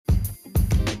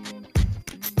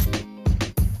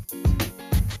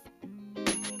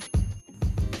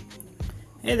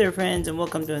Hey there, friends, and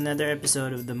welcome to another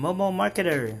episode of the Mobile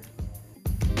Marketer.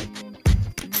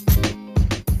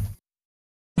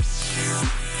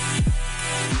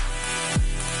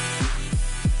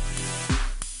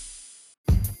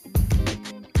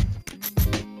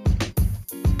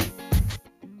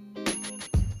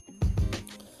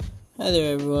 Hi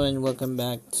there, everyone. Welcome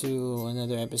back to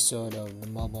another episode of the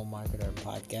Mobile Marketer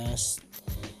podcast.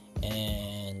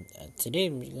 And today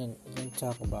I'm going to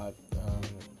talk about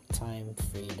time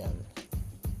freedom.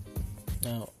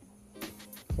 Now,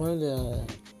 one of the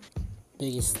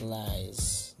biggest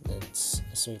lies that's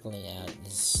circling out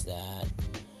is that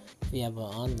if you have an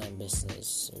online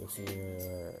business, or if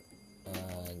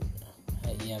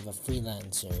you have a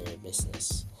freelancer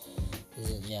business, is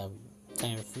that you have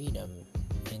time freedom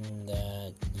in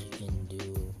that you can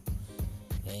do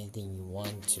anything you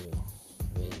want to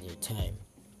with your time.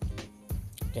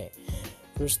 Okay,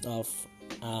 first off,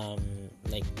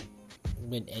 like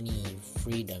with any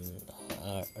freedom,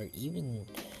 or even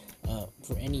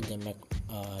for any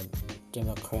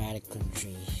democratic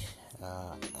country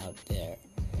out there,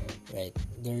 right?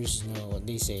 There's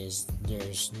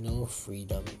no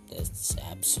freedom that's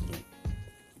absolute.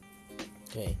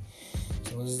 Okay,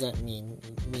 so what does that mean?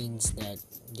 It means that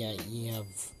you have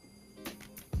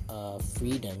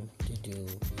freedom to do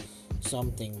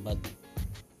something, but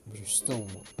there's still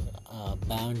a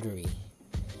boundary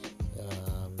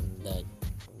that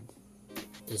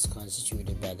is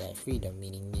constituted by that freedom,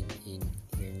 meaning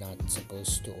you're not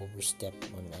supposed to overstep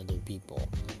on other people,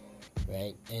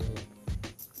 right? And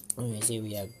when we say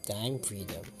we have time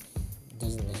freedom, it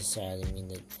doesn't necessarily mean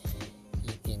that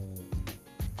you can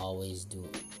always do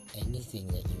anything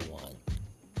that you want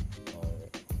or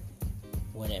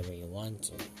whatever you want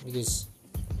to, because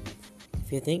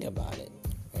if you think about it,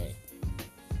 right,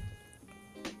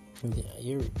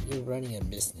 you're running a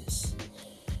business,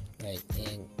 right?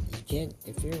 And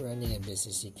if you're running a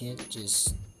business, you can't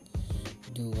just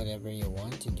do whatever you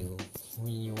want to do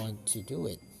when you want to do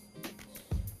it,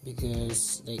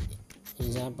 because, like, for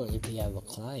example, if you have a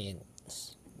client,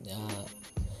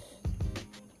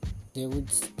 there would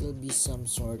still be some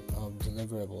sort of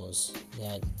deliverables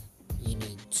that you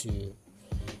need to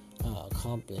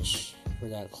accomplish for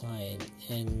that client,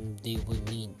 and they would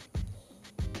need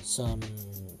some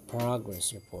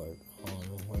progress report on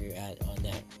where you're at on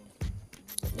that.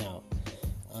 Now,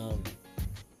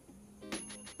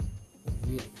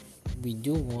 we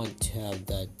do want to have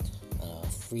that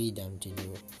freedom to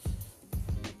do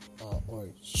or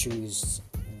choose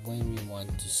when we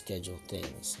want to schedule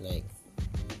things. Like,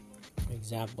 for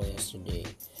example, yesterday,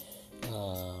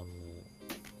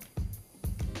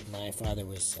 my father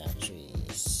was actually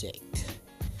sick,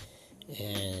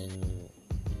 and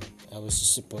I was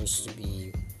just supposed to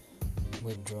be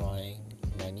withdrawing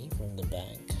money from the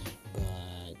bank,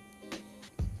 but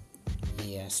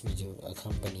he asked me to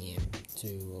accompany him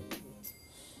to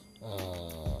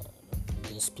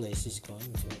this place he's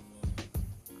going to.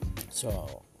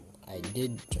 So I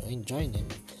did join him,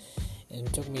 and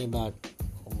it took me about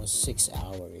almost 6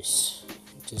 hours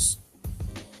just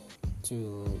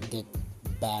to get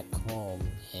back home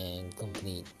and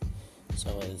complete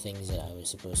some of the things that I was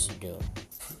supposed to do.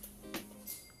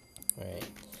 Alright.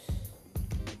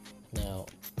 Now,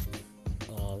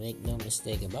 make no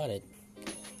mistake about it,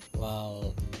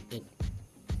 while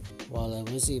I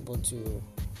was able to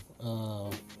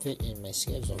fit in my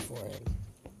schedule for him,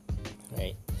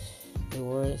 right, there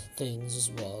were things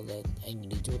as well that I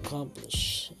needed to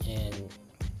accomplish, and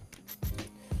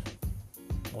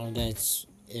one of that's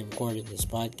recorded this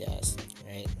podcast,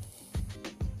 right?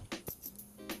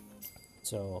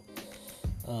 So,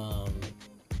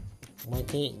 one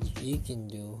thing you can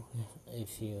do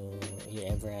if you're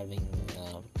ever having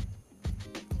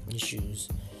issues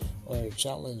or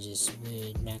challenges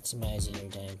with maximizing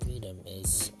your time freedom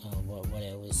is what I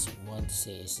always want to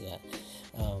say is that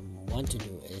want to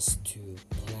do is to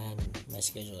plan my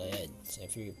schedule ahead. So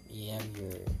if you have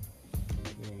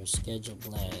your schedule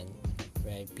plan,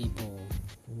 right, people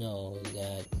know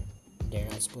that they're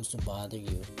not supposed to bother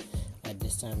you at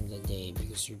this time of the day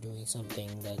because you're doing something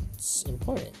that's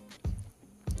important.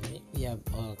 If you have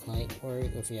a client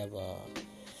work, if you have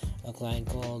a client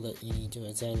call that you need to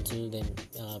attend to, then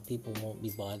people won't be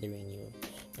bothering you,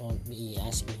 won't be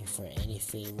asking you for any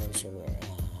favors or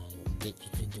get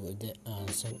you to do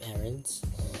some errands,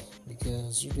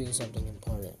 because you're doing something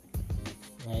important,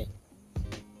 right?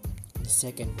 The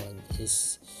second one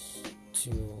is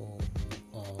to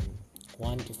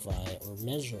quantify or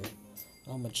measure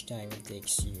how much time it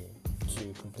takes you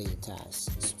to complete a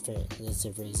task. So let's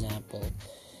say, for example,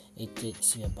 it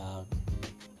takes you about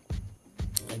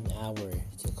an hour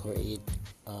to create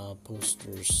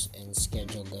posters and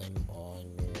schedule them on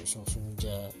your social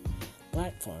media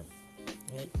platform,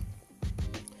 right?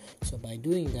 So by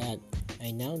doing that,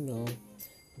 I now know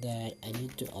that I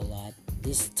need to allot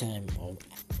this time of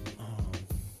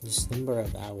this number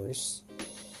of hours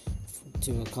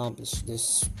to accomplish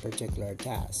this particular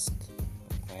task,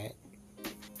 right?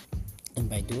 And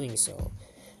by doing so,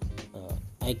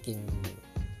 I can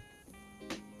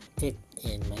fit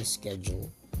in my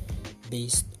schedule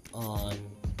based on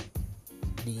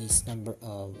this number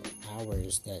of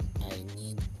hours that I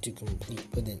need to complete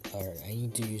within, or I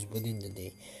need to use within the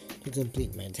day to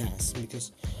complete my task.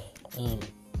 Because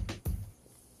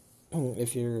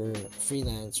if you're a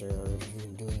freelancer or if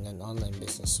you're doing an online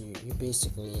business, you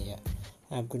basically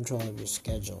have control of your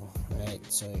schedule, right?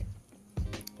 So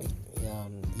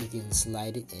you can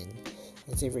slide it in.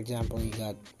 Let's say, for example, you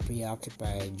got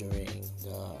preoccupied during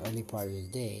the early part of the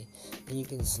day, and you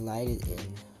can slide it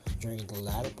in during the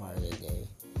latter part of the day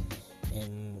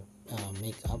and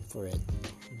make up for it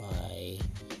by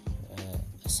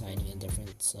assigning a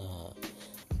different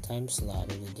time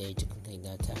slot of the day to complete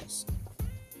that task.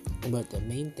 But the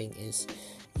main thing is,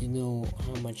 you know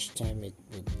how much time it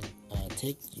would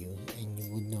take you, and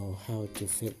you would know how to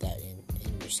fit that in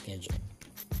your schedule.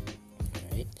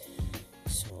 Alright?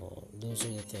 So those are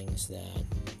the things that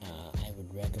I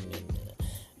would recommend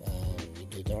you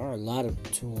do. There are a lot of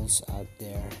tools out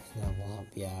there that will help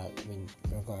you out with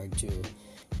regard to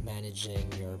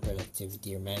managing your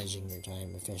productivity or managing your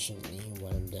time efficiently.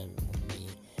 One of them would be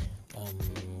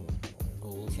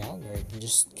Google Calendar. You can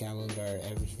just calendar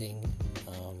everything,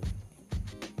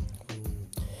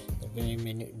 the very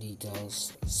minute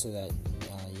details, so that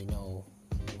you know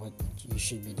what you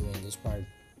should be doing this part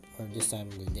or this time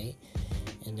of the day.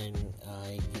 And then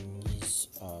you can use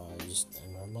just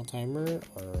a normal timer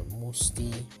or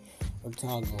Musti or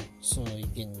Toggle, so you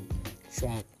can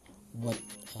track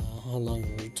how long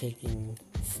you're taking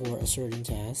for a certain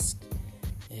task,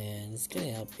 and it's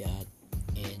gonna help you out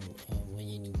in when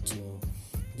you need to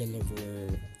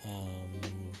deliver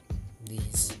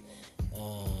these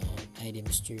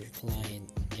items to your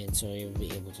client, and so you'll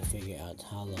be able to figure out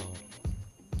how long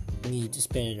you need to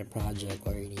spend in a project,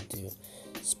 or you need to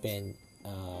spend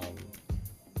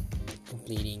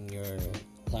completing your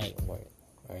client work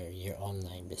or your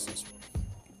online business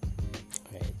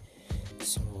work. Right.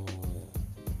 So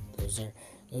those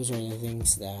are the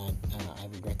things that I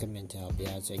would recommend to help you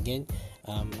out. So again,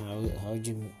 how would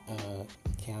you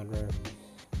counter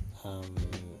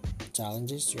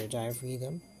challenges to your time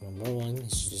freedom? Number one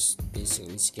is just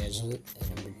basically schedule it,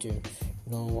 and number two,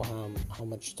 know how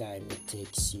much time it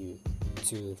takes you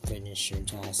to finish your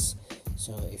task.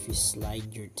 So if you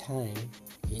slide your time,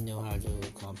 you know how to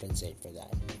compensate for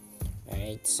that.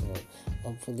 Alright, so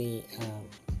hopefully,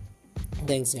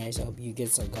 thanks guys. I hope you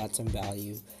got some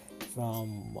value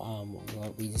from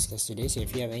what we discussed today. So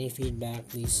if you have any feedback,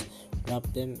 please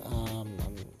drop them. I'm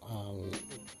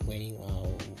waiting.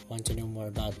 Want to know more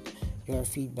about your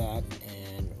feedback,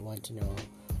 and want to know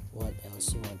what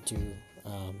else you want to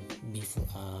be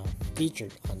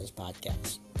featured on this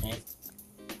podcast. Right.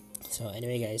 So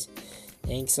anyway, guys,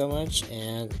 thanks so much,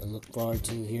 and I look forward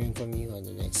to hearing from you on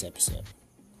the next episode.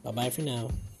 Bye bye for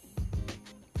now.